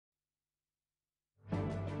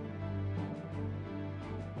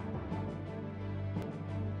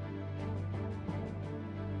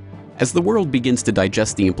As the world begins to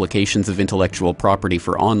digest the implications of intellectual property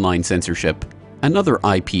for online censorship, another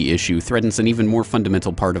IP issue threatens an even more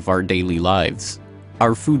fundamental part of our daily lives: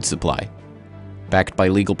 our food supply. Backed by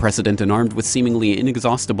legal precedent and armed with seemingly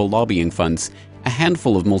inexhaustible lobbying funds, a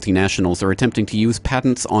handful of multinationals are attempting to use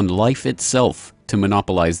patents on life itself to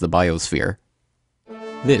monopolize the biosphere.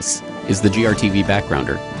 This is the GRTV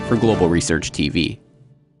Backgrounder for Global Research TV.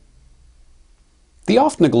 The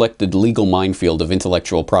oft-neglected legal minefield of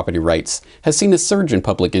intellectual property rights has seen a surge in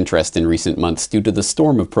public interest in recent months due to the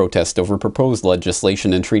storm of protest over proposed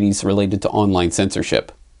legislation and treaties related to online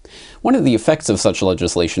censorship. One of the effects of such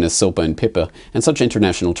legislation as SOPA and PIPA, and such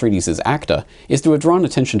international treaties as ACTA, is to have drawn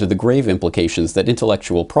attention to the grave implications that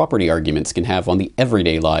intellectual property arguments can have on the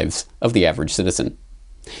everyday lives of the average citizen.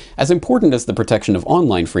 As important as the protection of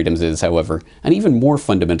online freedoms is, however, an even more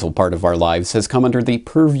fundamental part of our lives has come under the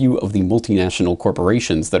purview of the multinational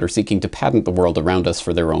corporations that are seeking to patent the world around us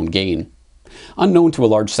for their own gain. Unknown to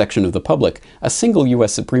a large section of the public, a single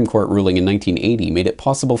U.S. Supreme Court ruling in 1980 made it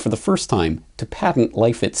possible for the first time to patent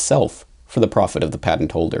life itself for the profit of the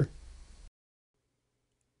patent holder.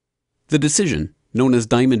 The decision, known as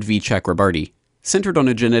Diamond v. Chakrabarty, centered on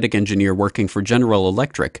a genetic engineer working for General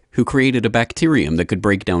Electric who created a bacterium that could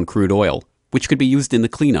break down crude oil, which could be used in the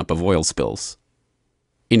cleanup of oil spills.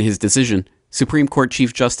 In his decision, Supreme Court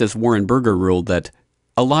Chief Justice Warren Burger ruled that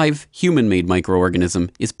a live, human-made microorganism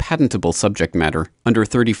is patentable subject matter under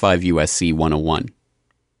 35 U.S.C. 101.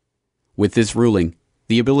 With this ruling,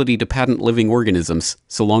 the ability to patent living organisms,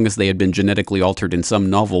 so long as they had been genetically altered in some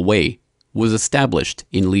novel way, was established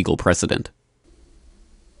in legal precedent.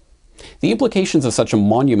 The implications of such a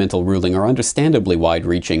monumental ruling are understandably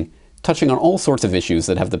wide-reaching, touching on all sorts of issues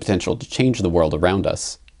that have the potential to change the world around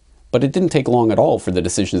us. But it didn't take long at all for the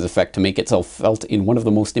decision's effect to make itself felt in one of the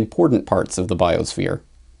most important parts of the biosphere: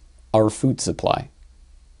 our food supply.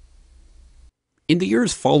 In the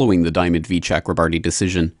years following the Diamond v. Chakrabarty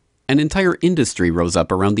decision, an entire industry rose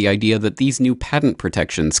up around the idea that these new patent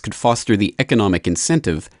protections could foster the economic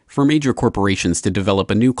incentive for major corporations to develop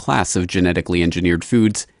a new class of genetically engineered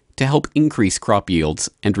foods to help increase crop yields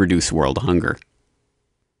and reduce world hunger.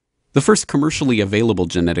 The first commercially available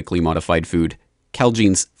genetically modified food,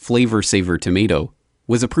 Calgene's Flavor Savor tomato,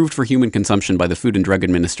 was approved for human consumption by the Food and Drug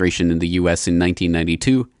Administration in the US in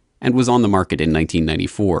 1992 and was on the market in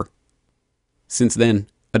 1994. Since then,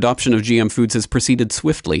 adoption of GM foods has proceeded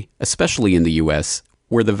swiftly, especially in the US,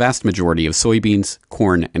 where the vast majority of soybeans,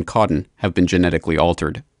 corn, and cotton have been genetically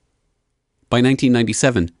altered. By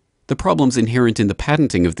 1997, the problems inherent in the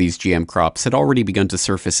patenting of these GM crops had already begun to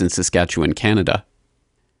surface in Saskatchewan, Canada.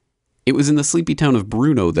 It was in the sleepy town of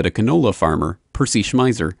Bruno that a canola farmer, Percy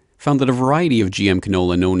Schmeiser, found that a variety of GM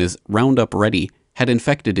canola known as Roundup Ready had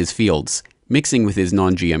infected his fields, mixing with his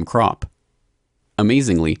non-GM crop.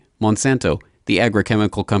 Amazingly, Monsanto, the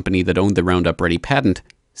agrochemical company that owned the Roundup Ready patent,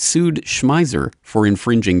 sued Schmeiser for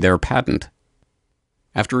infringing their patent.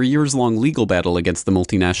 After a years-long legal battle against the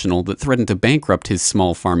multinational that threatened to bankrupt his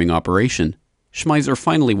small farming operation, Schmeiser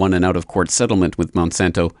finally won an out-of-court settlement with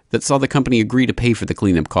Monsanto that saw the company agree to pay for the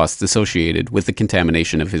cleanup costs associated with the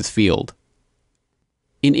contamination of his field.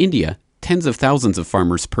 In India, tens of thousands of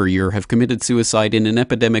farmers per year have committed suicide in an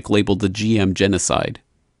epidemic labeled the GM genocide.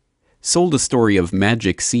 Sold a story of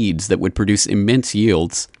magic seeds that would produce immense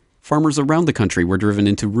yields, farmers around the country were driven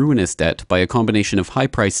into ruinous debt by a combination of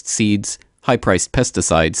high-priced seeds, high-priced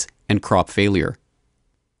pesticides, and crop failure.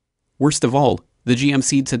 Worst of all, the GM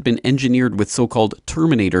seeds had been engineered with so-called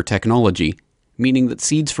terminator technology, meaning that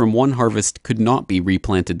seeds from one harvest could not be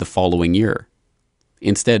replanted the following year.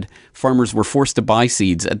 Instead, farmers were forced to buy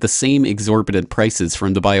seeds at the same exorbitant prices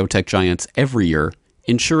from the biotech giants every year,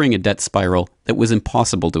 ensuring a debt spiral that was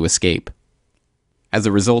impossible to escape. As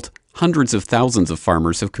a result, hundreds of thousands of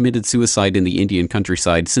farmers have committed suicide in the Indian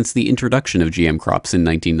countryside since the introduction of GM crops in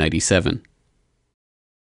 1997.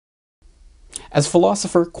 As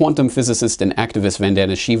philosopher, quantum physicist, and activist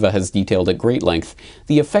Vandana Shiva has detailed at great length,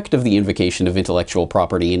 the effect of the invocation of intellectual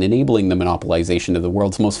property in enabling the monopolization of the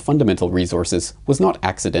world's most fundamental resources was not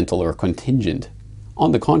accidental or contingent.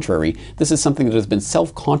 On the contrary, this is something that has been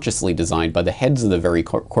self-consciously designed by the heads of the very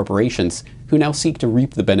corporations who now seek to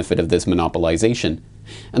reap the benefit of this monopolization.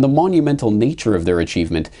 And the monumental nature of their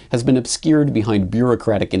achievement has been obscured behind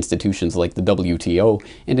bureaucratic institutions like the WTO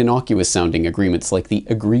and innocuous-sounding agreements like the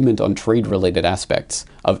Agreement on Trade-Related Aspects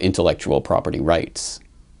of Intellectual Property Rights.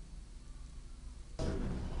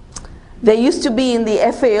 There used to be in the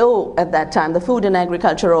FAO at that time, the Food and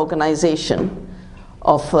Agriculture Organization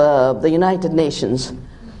of the United Nations,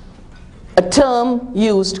 a term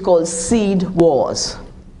used called seed wars.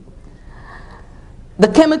 The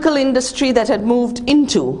chemical industry that had moved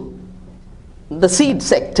into the seed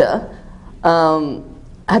sector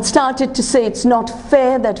had started to say it's not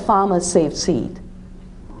fair that farmers save seed.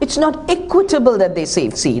 It's not equitable that they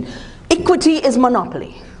save seed. Equity is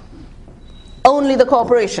monopoly. Only the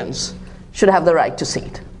corporations should have the right to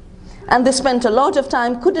seed. And they spent a lot of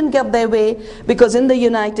time, couldn't get their way, because in the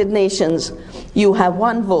United Nations, you have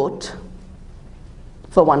one vote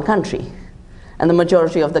for one country. And the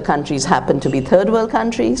majority of the countries happen to be third world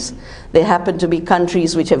countries. They happen to be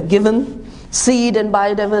countries which have given seed and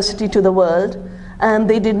biodiversity to the world, and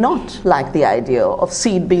they did not like the idea of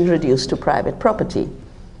seed being reduced to private property.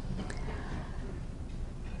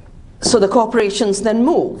 So the corporations then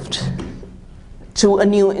moved to a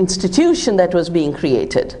new institution that was being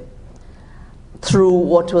created through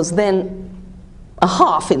what was then a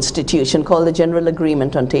half institution called the General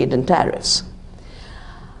Agreement on Trade and Tariffs.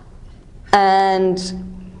 And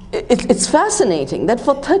it's fascinating that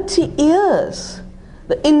for 30 years,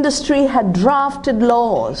 the industry had drafted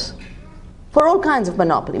laws for all kinds of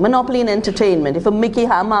monopoly. Monopoly in entertainment. If a Mickey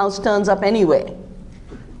Mouse turns up anywhere,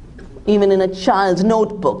 even in a child's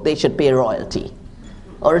notebook, they should pay royalty,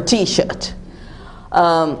 or a t-shirt.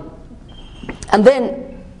 And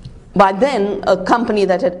then, by then, a company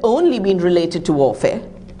that had only been related to warfare,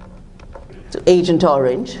 to Agent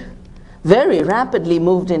Orange, very rapidly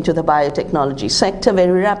moved into the biotechnology sector,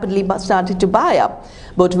 very rapidly started to buy up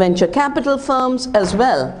both venture capital firms as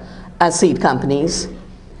well as seed companies.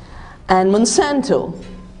 And Monsanto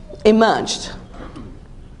emerged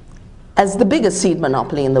as the biggest seed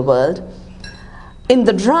monopoly in the world in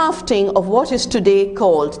the drafting of what is today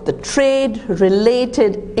called the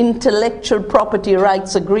Trade-Related Intellectual Property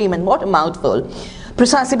Rights Agreement. What a mouthful.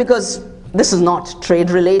 Precisely because this is not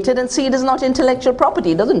trade-related and seed is not intellectual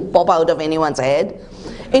property. It doesn't pop out of anyone's head.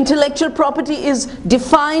 Intellectual property is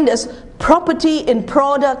defined as property in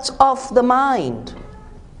products of the mind.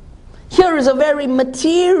 Here is a very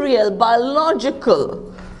material,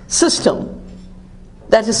 biological system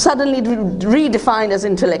that is suddenly redefined as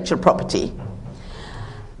intellectual property.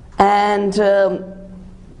 And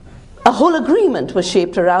a whole agreement was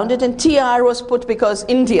shaped around it, and TR was put because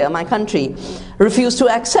India, my country, refused to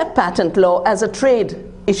accept patent law as a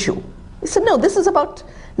trade issue. He said, no, this is about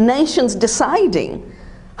nations deciding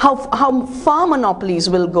how far monopolies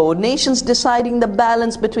will go, nations deciding the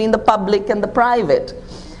balance between the public and the private.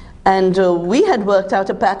 And we had worked out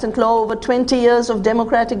a patent law over 20 years of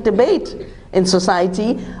democratic debate in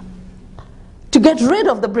society to get rid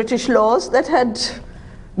of the British laws that had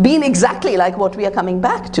been exactly like what we are coming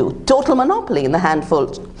back to. Total monopoly in the handful,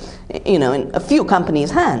 in a few companies'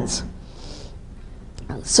 hands.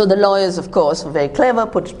 So the lawyers, of course, were very clever,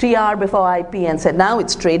 put TR before IP and said, now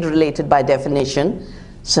it's trade related by definition,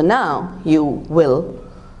 so now you will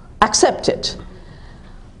accept it.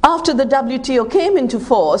 After the WTO came into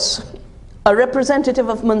force, a representative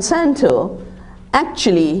of Monsanto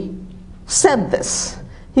actually said this.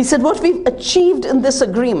 He said, what we've achieved in this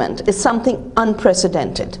agreement is something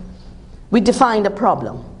unprecedented. We defined a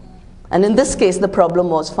problem. And in this case, the problem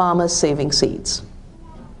was farmers saving seeds.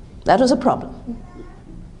 That was a problem.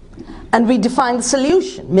 And we defined the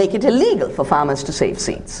solution, make it illegal for farmers to save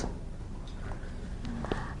seeds.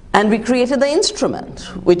 And we created the instrument,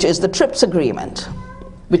 which is the TRIPS agreement,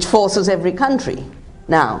 which forces every country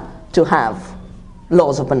now to have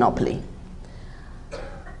laws of monopoly.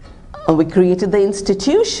 And we created the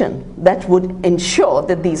institution that would ensure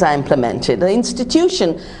that these are implemented. The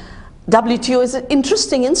institution, WTO, is an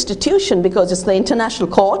interesting institution because it's the international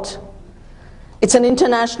court. It's an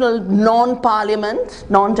international non-parliament,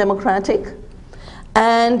 non-democratic.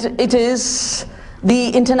 And it is the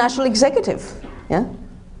international executive. Yeah?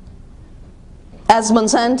 As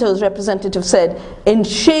Monsanto's representative said, in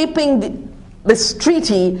shaping this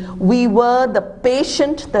treaty, we were the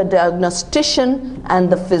patient, the diagnostician,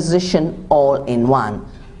 and the physician all in one.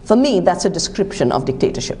 For me, that's a description of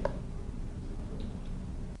dictatorship.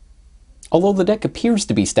 Although the deck appears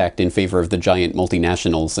to be stacked in favor of the giant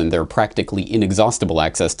multinationals and their practically inexhaustible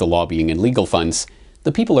access to lobbying and legal funds,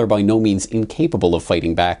 the people are by no means incapable of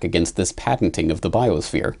fighting back against this patenting of the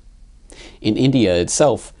biosphere. In India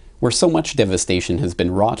itself, where so much devastation has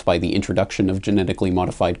been wrought by the introduction of genetically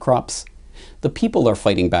modified crops, the people are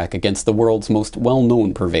fighting back against the world's most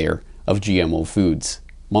well-known purveyor of GMO foods,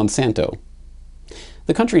 Monsanto.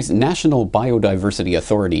 The country's National Biodiversity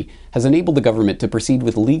Authority has enabled the government to proceed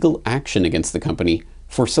with legal action against the company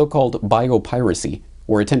for so-called biopiracy,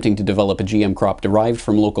 or attempting to develop a GM crop derived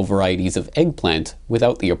from local varieties of eggplant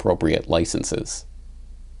without the appropriate licenses.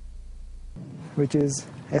 Which is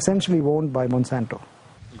essentially owned by Monsanto.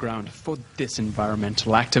 Ground for this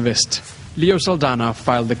environmental activist. Leo Saldana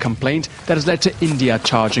filed the complaint that has led to India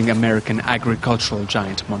charging American agricultural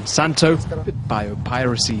giant Monsanto with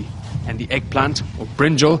biopiracy. And the eggplant, or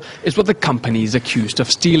brinjal, is what the company is accused of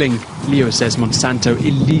stealing. Leo says Monsanto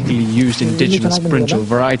illegally used indigenous brinjal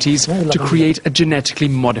varieties to create a genetically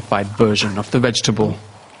modified version of the vegetable.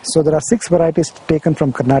 So there are 6 varieties taken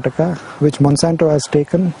from Karnataka, which Monsanto has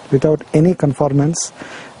taken without any conformance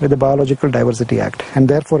with the Biological Diversity Act, and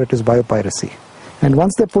therefore it is biopiracy. And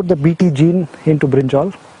once they put the BT gene into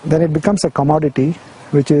brinjal, then it becomes a commodity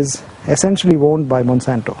which is essentially owned by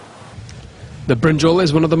Monsanto. The brinjal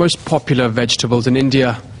is one of the most popular vegetables in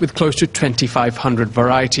India, with close to 2,500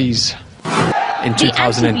 varieties. In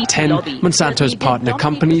 2010, Monsanto's partner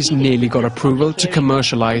companies nearly got approval to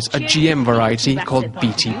commercialize a GM variety called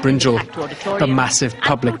BT brinjal. But massive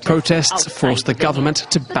public protests forced the government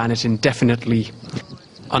to ban it indefinitely.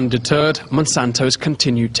 Undeterred, Monsanto has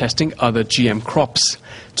continued testing other GM crops.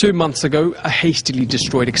 2 months ago, a hastily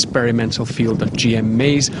destroyed experimental field of GM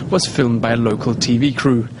maize was filmed by a local TV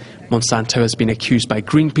crew. Monsanto has been accused by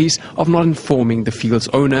Greenpeace of not informing the field's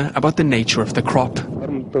owner about the nature of the crop.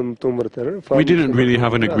 We didn't really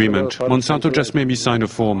have an agreement. Monsanto just made me sign a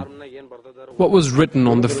form. What was written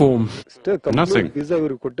on the form? Nothing.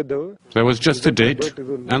 There was just a date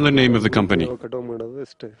and the name of the company.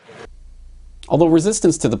 Although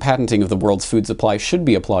resistance to the patenting of the world's food supply should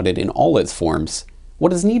be applauded in all its forms,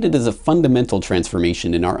 what is needed is a fundamental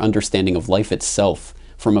transformation in our understanding of life itself,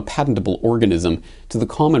 from a patentable organism to the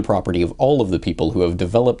common property of all of the people who have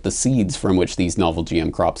developed the seeds from which these novel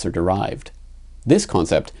GM crops are derived. This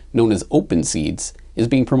concept, known as open seeds, is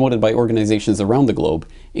being promoted by organizations around the globe,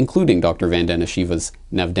 including Dr. Vandana Shiva's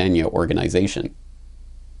Navdanya organization.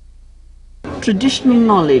 Traditional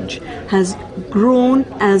knowledge has grown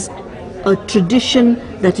as a tradition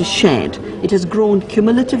that is shared. It has grown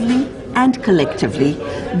cumulatively and collectively.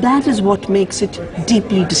 That is what makes it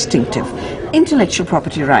deeply distinctive. Intellectual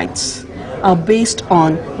property rights are based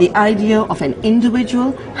on the idea of an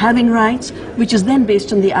individual having rights, which is then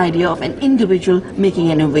based on the idea of an individual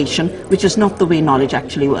making innovation, which is not the way knowledge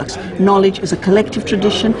actually works. Knowledge is a collective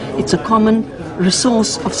tradition. It's a common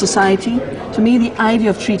resource of society. To me, the idea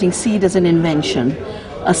of treating seed as an invention,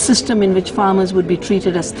 a system in which farmers would be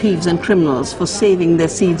treated as thieves and criminals for saving their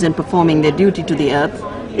seeds and performing their duty to the earth,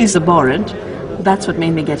 is abhorrent. That's what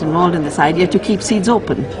made me get involved in this idea to keep seeds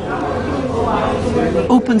open.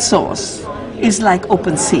 Open source is like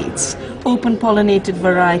open seeds. Open pollinated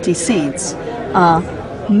variety seeds are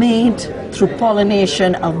made through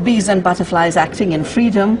pollination of bees and butterflies acting in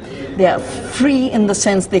freedom. They are free in the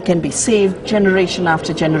sense they can be saved generation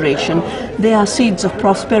after generation. They are seeds of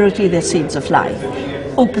prosperity, they're seeds of life.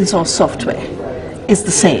 Open source software is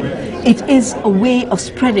the same. It is a way of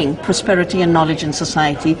spreading prosperity and knowledge in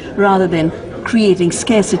society rather than creating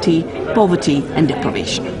scarcity, poverty, and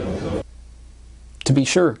deprivation. To be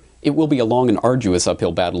sure, it will be a long and arduous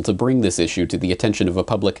uphill battle to bring this issue to the attention of a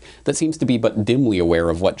public that seems to be but dimly aware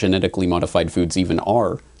of what genetically modified foods even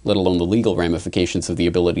are, let alone the legal ramifications of the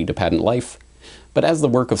ability to patent life. But as the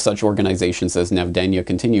work of such organizations as Navdanya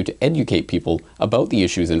continue to educate people about the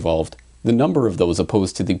issues involved, the number of those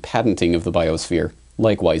opposed to the patenting of the biosphere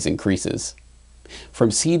likewise increases.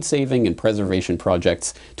 From seed saving and preservation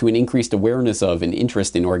projects to an increased awareness of and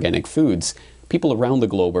interest in organic foods, people around the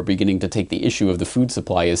globe are beginning to take the issue of the food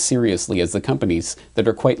supply as seriously as the companies that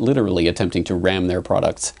are quite literally attempting to ram their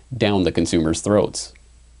products down the consumers' throats.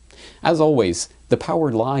 As always, the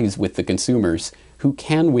power lies with the consumers, who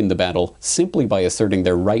can win the battle simply by asserting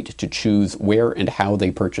their right to choose where and how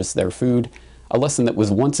they purchase their food, a lesson that was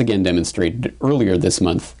once again demonstrated earlier this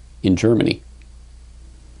month in Germany.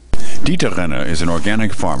 Dieter Renner is an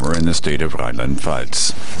organic farmer in the state of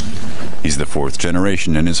Rheinland-Pfalz. He's the 4th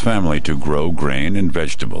generation in his family to grow grain and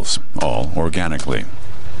vegetables, all organically.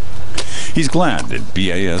 He's glad that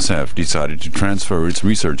BASF decided to transfer its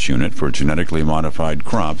research unit for genetically modified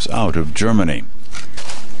crops out of Germany.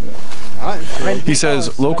 He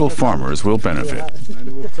says local farmers will benefit.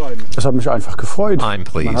 I'm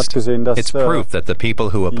pleased. It's proof that the people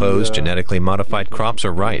who oppose genetically modified crops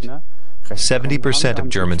are right. 70% of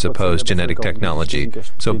Germans oppose genetic technology,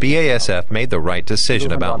 so BASF made the right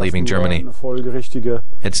decision about leaving Germany.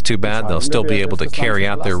 It's too bad they'll still be able to carry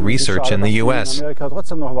out their research in the US.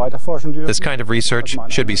 This kind of research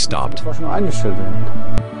should be stopped.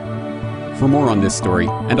 For more on this story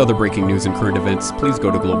and other breaking news and current events, please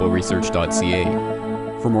go to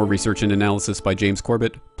globalresearch.ca. For more research and analysis by James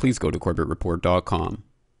Corbett, please go to corbettreport.com.